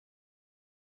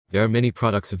There are many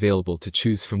products available to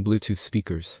choose from Bluetooth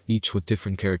speakers, each with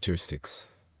different characteristics.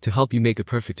 To help you make a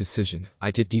perfect decision, I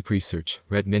did deep research,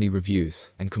 read many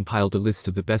reviews, and compiled a list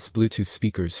of the best Bluetooth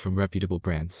speakers from reputable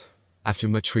brands. After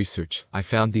much research, I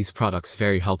found these products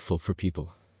very helpful for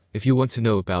people. If you want to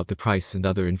know about the price and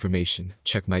other information,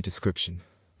 check my description.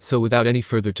 So without any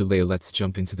further delay, let's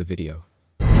jump into the video.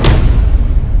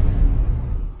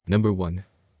 Number 1.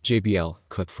 JBL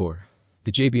Clip 4.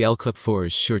 The JBL Clip 4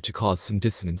 is sure to cause some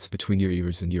dissonance between your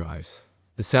ears and your eyes.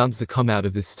 The sounds that come out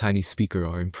of this tiny speaker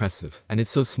are impressive, and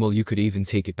it's so small you could even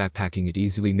take it backpacking. It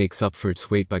easily makes up for its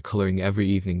weight by coloring every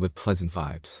evening with pleasant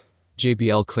vibes.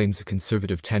 JBL claims a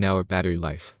conservative 10-hour battery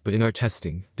life, but in our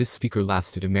testing, this speaker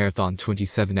lasted a marathon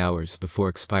 27 hours before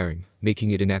expiring, making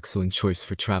it an excellent choice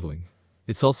for traveling.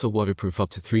 It's also waterproof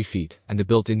up to 3 feet, and the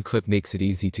built-in clip makes it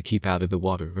easy to keep out of the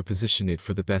water or position it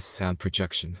for the best sound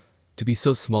projection. To be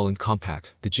so small and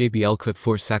compact, the JBL Clip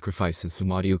 4 sacrifices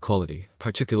some audio quality,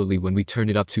 particularly when we turn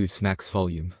it up to its max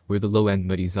volume, where the low end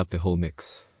muddies up the whole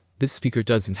mix. This speaker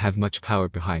doesn't have much power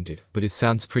behind it, but it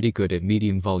sounds pretty good at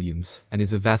medium volumes, and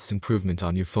is a vast improvement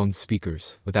on your phone's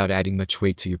speakers, without adding much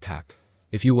weight to your pack.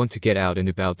 If you want to get out and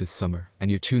about this summer, and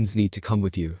your tunes need to come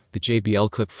with you, the JBL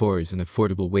Clip 4 is an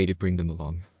affordable way to bring them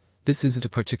along. This isn't a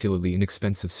particularly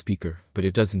inexpensive speaker, but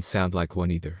it doesn't sound like one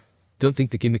either. Don't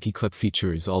think the gimmicky clip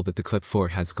feature is all that the Clip 4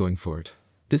 has going for it.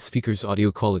 This speaker's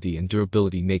audio quality and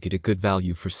durability make it a good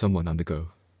value for someone on the go.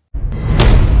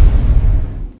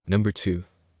 Number 2.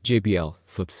 JBL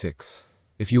Flip 6.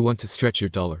 If you want to stretch your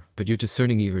dollar, but your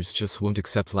discerning ears just won't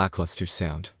accept lackluster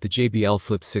sound, the JBL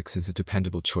Flip 6 is a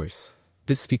dependable choice.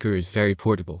 This speaker is very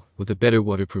portable, with a better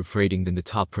waterproof rating than the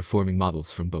top-performing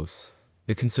models from Bose.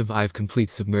 It can survive complete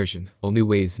submersion, only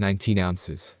weighs 19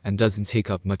 ounces, and doesn't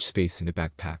take up much space in a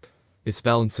backpack. Its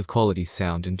balance of quality,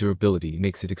 sound, and durability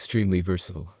makes it extremely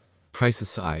versatile. Price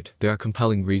aside, there are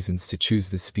compelling reasons to choose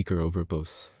this speaker over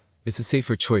Bose. It's a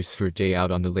safer choice for a day out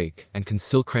on the lake, and can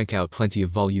still crank out plenty of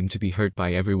volume to be heard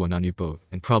by everyone on your boat,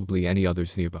 and probably any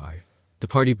others nearby. The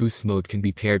Party Boost mode can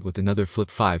be paired with another Flip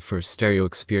 5 for a stereo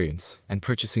experience, and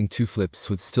purchasing 2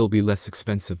 flips would still be less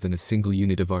expensive than a single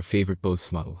unit of our favorite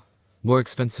Bose model. More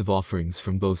expensive offerings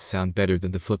from Bose sound better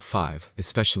than the Flip 5,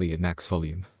 especially at max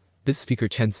volume. This speaker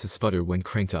tends to sputter when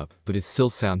cranked up, but it still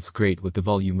sounds great with the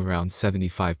volume around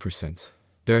 75%.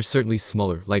 There are certainly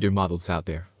smaller, lighter models out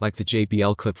there, like the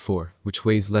JBL Clip 4, which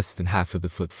weighs less than half of the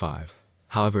Flip 5.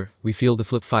 However, we feel the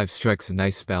Flip 5 strikes a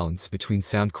nice balance between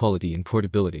sound quality and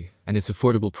portability, and its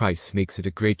affordable price makes it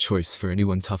a great choice for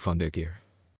anyone tough on their gear.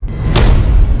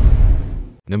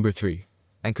 Number 3.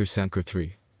 Anker Soundcore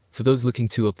 3. For those looking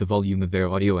to up the volume of their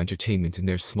audio entertainment in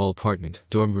their small apartment,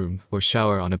 dorm room, or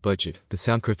shower on a budget, the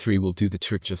Soundcore 3 will do the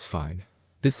trick just fine.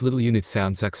 This little unit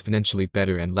sounds exponentially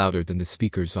better and louder than the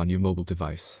speakers on your mobile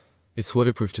device. It's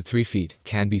waterproof to 3 feet,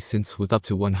 can be synced with up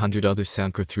to 100 other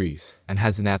Soundcore 3s, and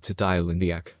has an app to dial in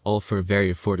the app, all for a very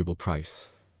affordable price.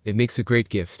 It makes a great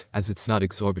gift, as it's not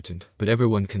exorbitant, but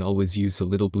everyone can always use a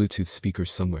little Bluetooth speaker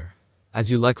somewhere. As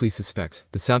you likely suspect,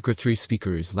 the Soundcore 3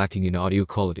 speaker is lacking in audio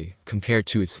quality, compared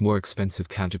to its more expensive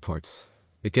counterparts.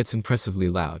 It gets impressively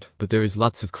loud, but there is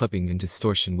lots of clipping and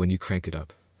distortion when you crank it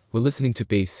up. When listening to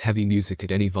bass-heavy music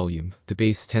at any volume, the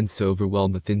bass tends to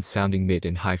overwhelm the thin-sounding mid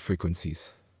and high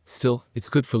frequencies. Still, it's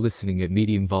good for listening at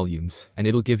medium volumes, and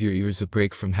it'll give your ears a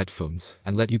break from headphones,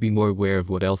 and let you be more aware of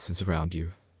what else is around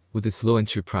you. With its low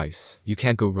entry price, you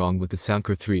can't go wrong with the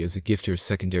Soundcore 3 as a gift or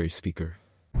secondary speaker.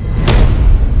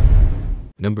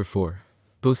 Number 4.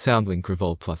 Bose SoundLink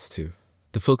Revolve Plus 2.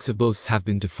 The folks at Bose have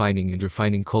been defining and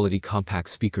refining quality compact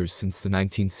speakers since the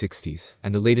 1960s,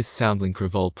 and the latest SoundLink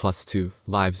Revolve Plus 2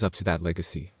 lives up to that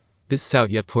legacy. This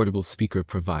stout yet portable speaker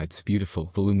provides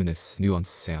beautiful, voluminous, nuanced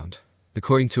sound.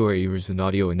 According to our ears and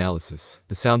audio analysis,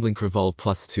 the SoundLink Revolve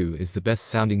Plus 2 is the best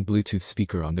sounding Bluetooth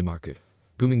speaker on the market.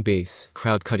 Booming bass,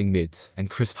 crowd-cutting mids, and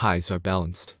crisp highs are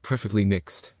balanced, perfectly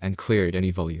mixed, and clear at any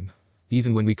volume.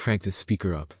 Even when we crank the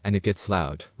speaker up, and it gets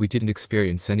loud, we didn't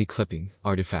experience any clipping,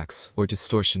 artifacts, or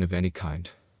distortion of any kind.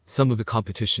 Some of the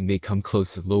competition may come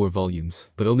close at lower volumes,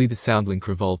 but only the SoundLink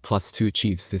Revolve Plus 2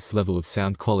 achieves this level of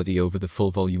sound quality over the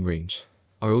full volume range.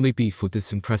 Our only beef with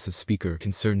this impressive speaker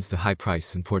concerns the high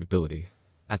price and portability.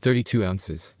 At 32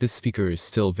 ounces, this speaker is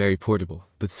still very portable,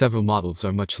 but several models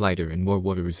are much lighter and more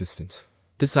water resistant.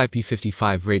 This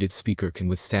IP55 rated speaker can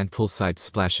withstand poolside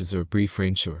splashes or brief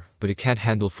rainshore, but it can't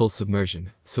handle full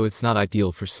submersion, so it's not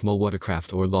ideal for small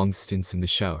watercraft or long stints in the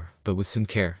shower, but with some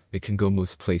care, it can go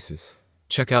most places.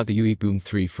 Check out the UE Boom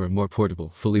 3 for a more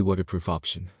portable, fully waterproof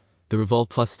option. The Revolve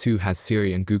Plus 2 has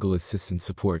Siri and Google Assistant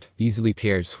support, easily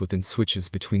pairs with and switches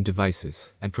between devices,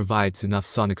 and provides enough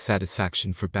sonic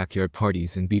satisfaction for backyard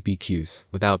parties and BBQs,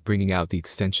 without bringing out the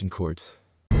extension cords.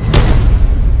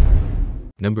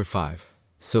 Number 5.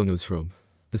 Sonos Roam.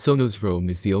 The Sonos Roam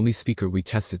is the only speaker we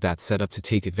tested that's set up to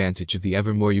take advantage of the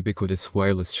ever more ubiquitous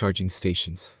wireless charging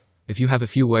stations. If you have a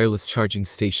few wireless charging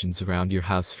stations around your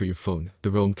house for your phone,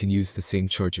 the Roam can use the same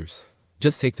chargers.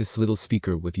 Just take this little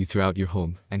speaker with you throughout your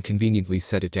home, and conveniently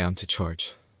set it down to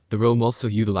charge. The Roam also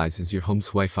utilizes your home's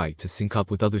Wi-Fi to sync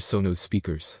up with other Sonos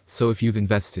speakers, so if you've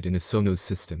invested in a Sonos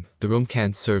system, the Roam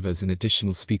can serve as an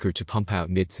additional speaker to pump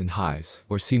out mids and highs,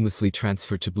 or seamlessly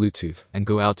transfer to Bluetooth, and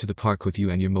go out to the park with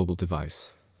you and your mobile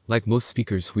device. Like most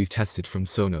speakers we've tested from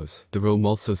Sonos, the Roam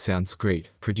also sounds great,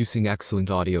 producing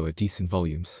excellent audio at decent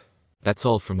volumes. That's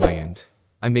all from my end.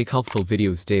 I make helpful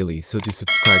videos daily, so do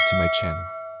subscribe to my channel.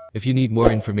 If you need more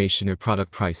information or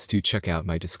product price, do check out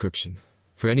my description.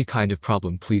 For any kind of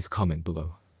problem, please comment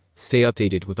below. Stay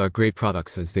updated with our great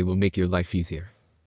products, as they will make your life easier.